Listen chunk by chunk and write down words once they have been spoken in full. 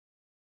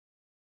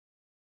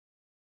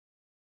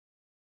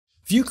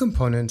View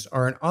components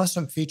are an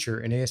awesome feature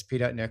in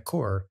ASP.NET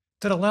Core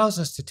that allows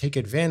us to take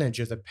advantage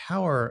of the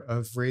power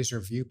of Razor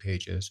View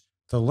pages,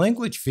 the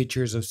language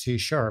features of C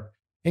Sharp,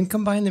 and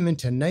combine them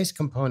into nice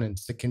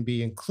components that can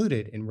be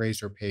included in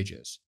Razor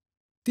pages.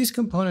 These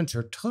components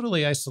are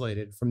totally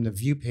isolated from the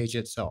View page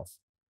itself.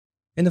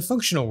 In the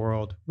functional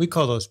world, we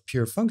call those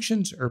pure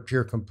functions or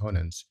pure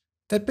components.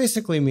 That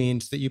basically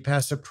means that you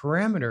pass a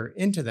parameter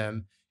into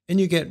them and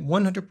you get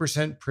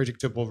 100%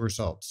 predictable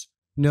results.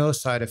 No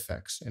side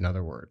effects, in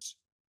other words.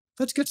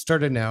 Let's get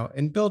started now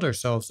and build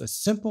ourselves a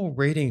simple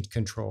rating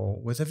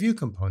control with a view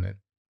component.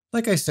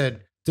 Like I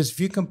said, this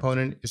view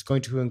component is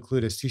going to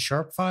include a C#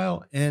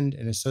 file and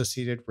an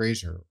associated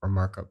Razor or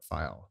markup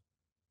file.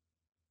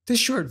 This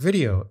short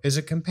video is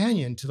a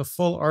companion to the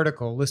full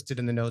article listed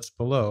in the notes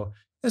below,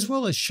 as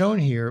well as shown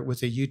here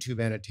with a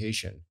YouTube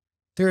annotation.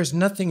 There is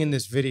nothing in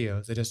this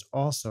video that is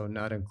also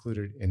not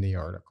included in the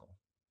article.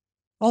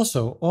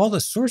 Also, all the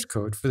source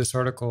code for this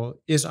article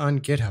is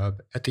on GitHub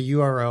at the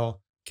URL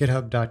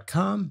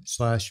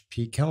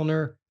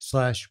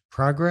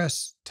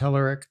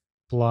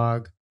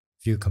github.com/pkellner/progress-telerik-blog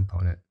view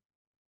component.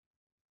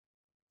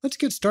 Let's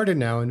get started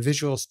now in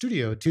Visual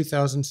Studio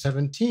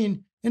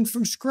 2017, and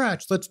from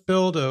scratch, let's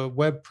build a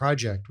web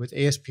project with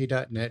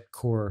ASP.NET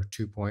Core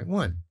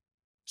 2.1.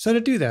 So to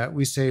do that,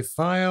 we say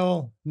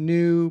File,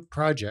 New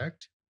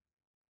Project.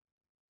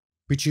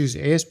 We choose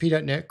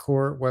ASP.NET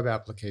Core Web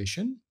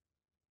Application.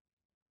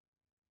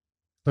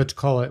 Let's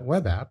call it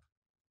Web App.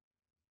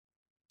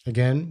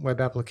 Again,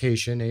 Web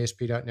Application,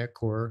 ASP.NET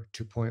Core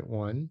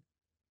 2.1.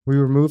 We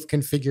remove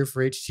Configure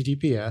for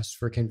HTTPS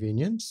for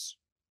convenience.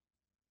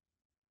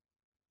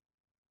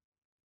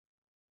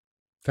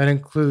 That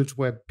includes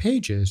Web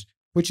Pages,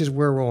 which is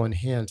where we'll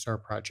enhance our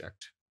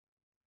project.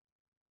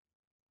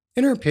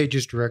 In our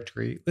Pages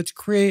directory, let's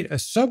create a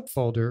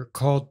subfolder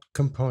called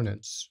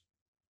Components.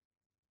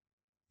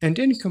 And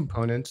in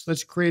Components,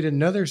 let's create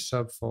another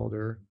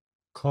subfolder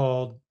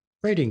called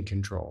Rating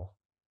Control.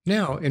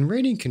 Now, in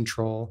Rating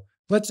Control,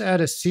 let's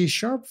add a C#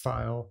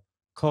 file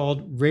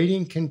called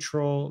Rating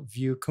Control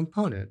View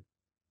Component.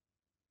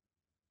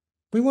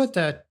 We want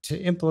that to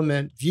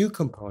implement View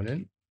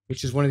Component,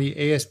 which is one of the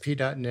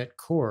ASP.NET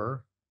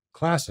Core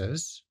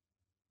classes.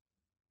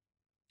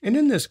 And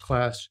in this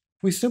class,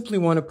 we simply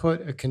want to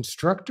put a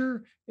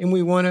constructor and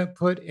we want to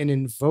put an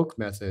invoke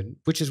method,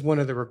 which is one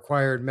of the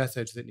required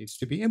methods that needs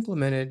to be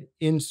implemented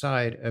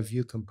inside a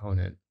View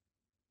Component.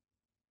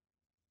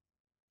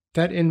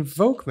 That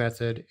invoke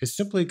method is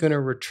simply going to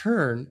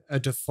return a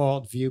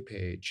default view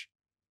page,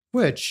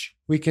 which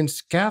we can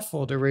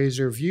scaffold a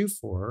Razor view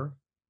for.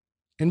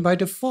 And by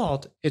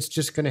default, it's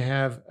just going to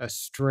have a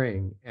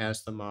string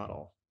as the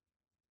model.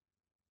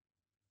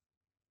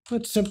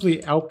 Let's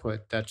simply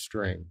output that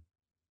string.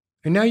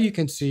 And now you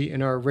can see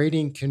in our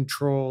rating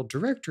control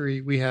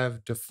directory, we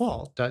have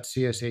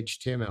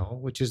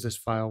default.cshtml, which is this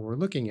file we're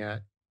looking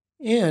at,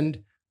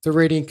 and the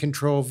rating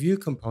control view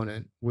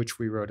component, which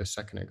we wrote a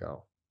second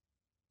ago.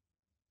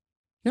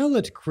 Now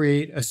let's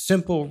create a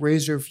simple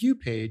Razor view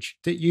page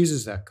that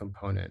uses that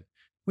component.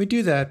 We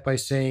do that by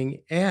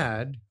saying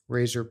add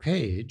Razor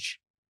page.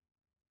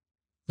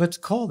 Let's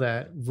call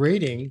that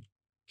rating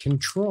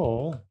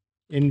control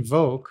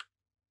invoke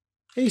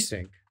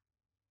async.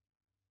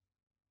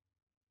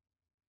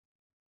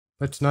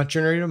 Let's not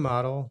generate a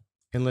model,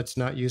 and let's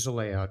not use a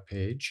layout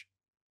page.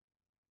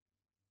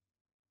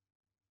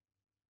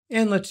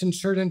 And let's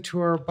insert into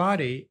our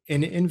body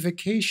an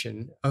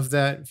invocation of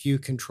that view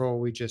control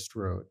we just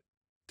wrote.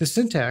 The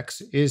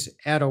syntax is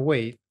add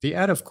await. The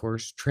add, of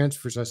course,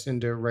 transfers us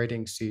into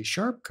writing C#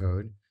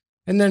 code.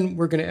 And then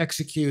we're going to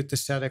execute the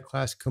static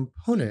class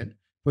component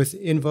with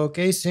invoke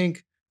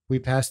async. We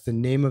pass the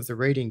name of the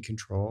rating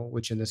control,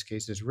 which in this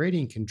case is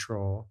rating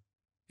control.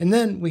 And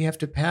then we have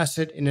to pass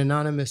it an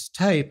anonymous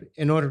type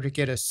in order to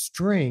get a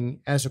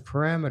string as a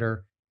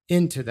parameter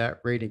into that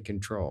rating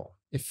control.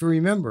 If you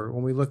remember,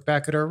 when we look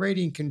back at our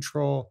rating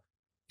control,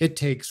 it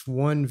takes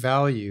one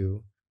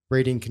value,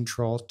 rating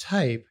control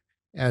type,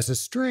 as a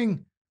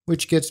string,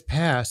 which gets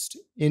passed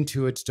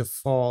into its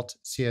default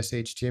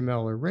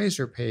CSHTML or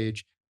Razor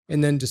page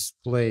and then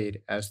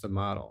displayed as the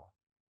model.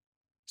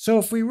 So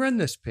if we run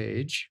this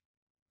page,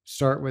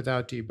 start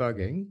without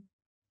debugging,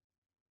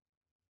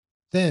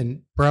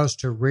 then browse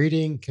to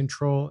rating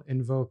control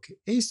invoke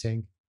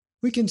async,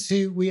 we can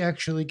see we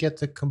actually get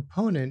the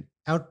component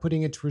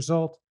outputting its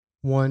result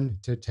 1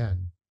 to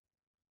 10.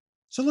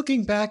 So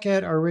looking back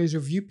at our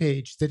Razor view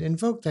page that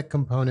invoked that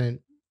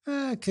component,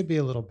 it could be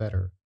a little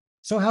better.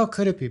 So how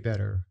could it be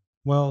better?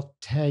 Well,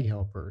 tag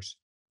helpers.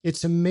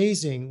 It's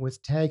amazing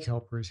with tag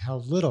helpers how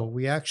little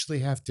we actually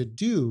have to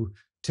do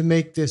to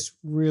make this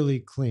really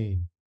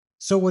clean.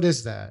 So what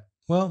is that?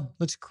 Well,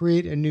 let's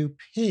create a new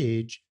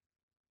page,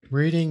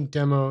 rating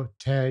demo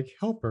tag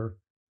helper,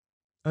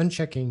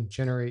 unchecking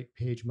generate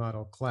page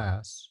model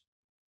class.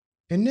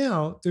 And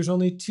now there's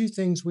only two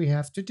things we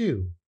have to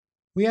do.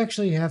 We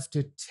actually have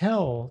to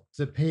tell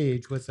the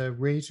page with a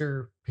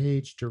Razor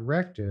page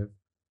directive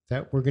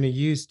that we're going to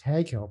use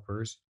tag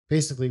helpers.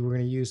 Basically, we're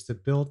going to use the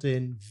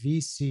built-in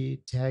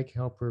VC tag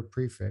helper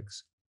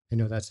prefix. I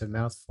know that's a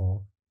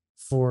mouthful,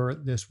 for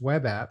this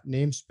web app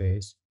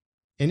namespace.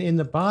 And in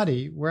the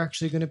body, we're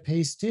actually going to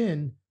paste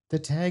in the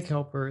tag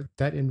helper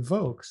that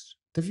invokes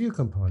the view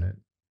component.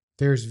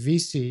 There's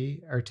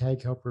VC, our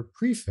tag helper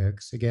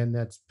prefix. Again,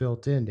 that's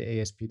built into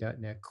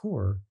ASP.NET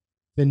Core.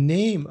 The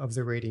name of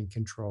the rating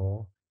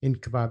control in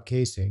kebab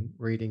casing,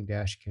 rating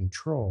dash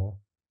control.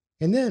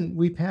 And then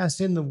we pass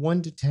in the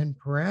 1 to 10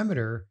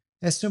 parameter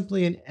as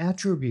simply an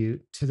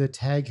attribute to the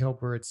tag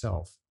helper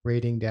itself,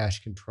 rating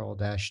dash control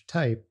dash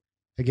type,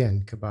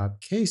 again, kebab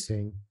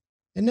casing.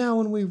 And now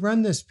when we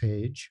run this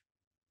page,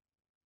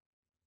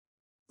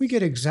 we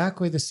get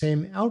exactly the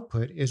same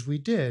output as we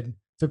did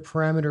the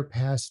parameter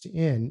passed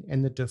in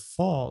and the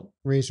default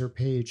Razor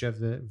page of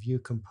the view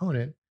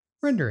component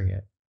rendering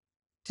it.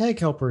 Tag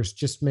helpers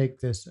just make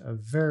this a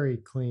very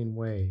clean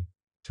way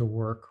to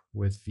work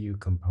with view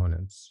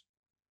components.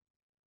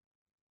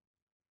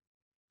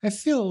 I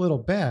feel a little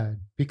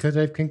bad because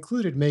I've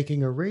concluded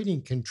making a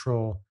rating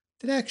control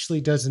that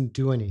actually doesn't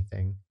do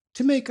anything.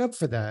 To make up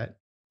for that,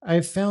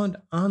 I've found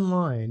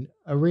online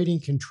a rating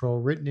control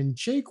written in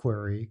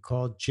jQuery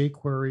called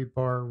jQuery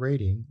bar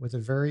rating with a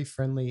very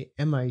friendly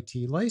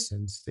MIT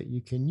license that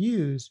you can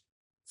use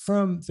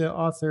from the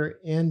author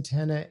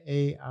Antenna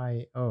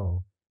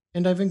AIO.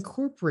 And I've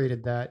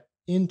incorporated that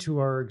into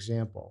our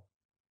example.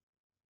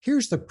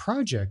 Here's the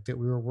project that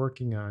we were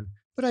working on,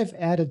 but I've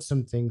added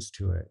some things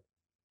to it.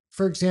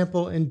 For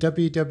example, in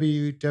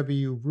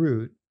www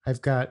root,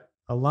 I've got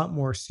a lot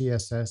more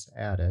CSS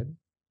added.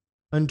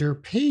 Under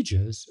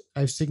pages,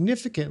 I've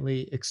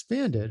significantly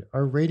expanded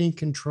our rating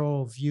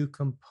control view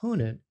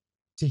component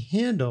to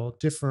handle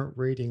different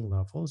rating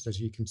levels. As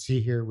you can see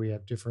here, we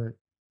have different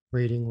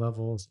rating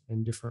levels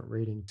and different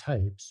rating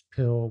types,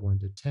 pill 1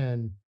 to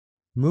 10,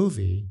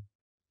 movie.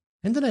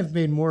 And then I've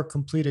made more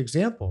complete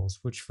examples,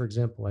 which, for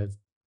example, I've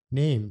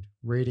named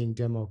rating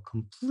demo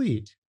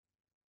complete.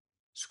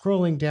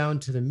 Scrolling down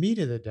to the meat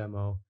of the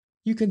demo,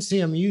 you can see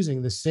I'm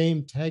using the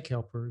same tag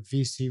helper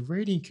VC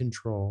rating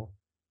control,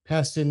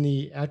 passed in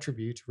the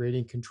attribute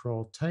rating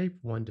control type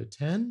 1 to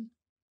 10,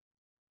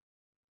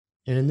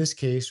 and in this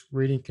case,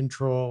 rating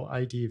control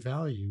ID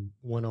value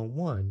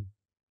 101.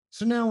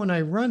 So now when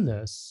I run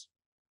this,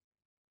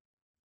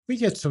 we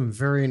get some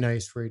very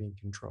nice rating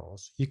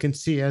controls. You can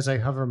see as I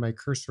hover my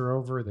cursor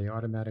over, they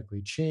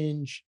automatically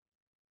change.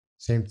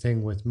 Same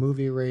thing with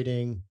movie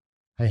rating.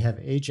 I have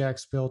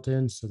Ajax built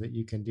in so that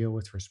you can deal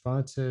with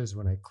responses.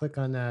 When I click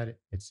on that,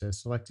 it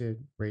says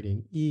selected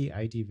rating E,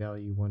 ID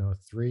value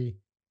 103.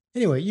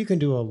 Anyway, you can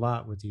do a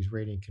lot with these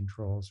rating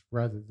controls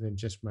rather than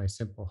just my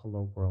simple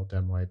Hello World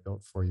demo I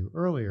built for you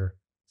earlier,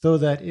 though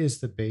that is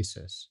the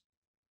basis.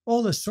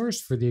 All the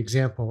source for the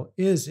example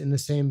is in the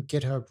same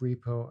GitHub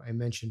repo I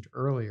mentioned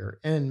earlier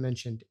and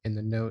mentioned in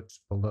the notes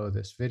below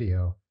this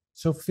video.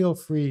 So feel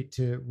free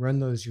to run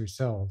those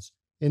yourselves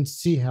and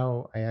see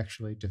how I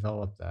actually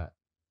developed that.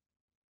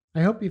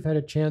 I hope you've had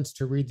a chance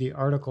to read the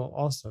article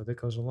also that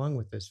goes along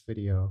with this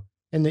video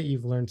and that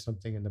you've learned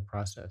something in the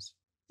process.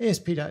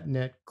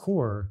 ASP.NET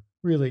Core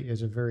really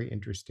is a very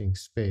interesting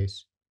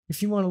space.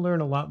 If you want to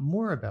learn a lot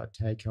more about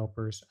tag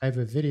helpers, I have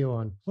a video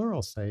on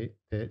Pluralsight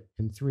that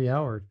in 3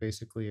 hours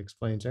basically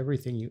explains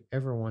everything you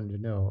ever wanted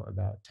to know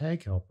about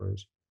tag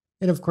helpers.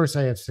 And of course,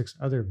 I have 6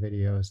 other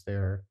videos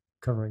there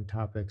covering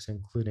topics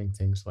including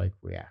things like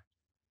React.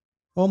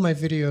 All my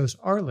videos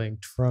are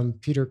linked from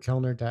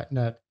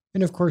peterkellner.net.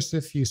 And of course,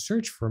 if you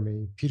search for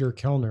me, Peter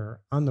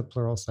Kellner, on the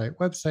Pluralsight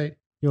website,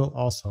 you'll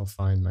also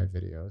find my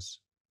videos.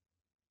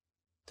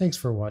 Thanks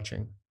for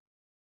watching.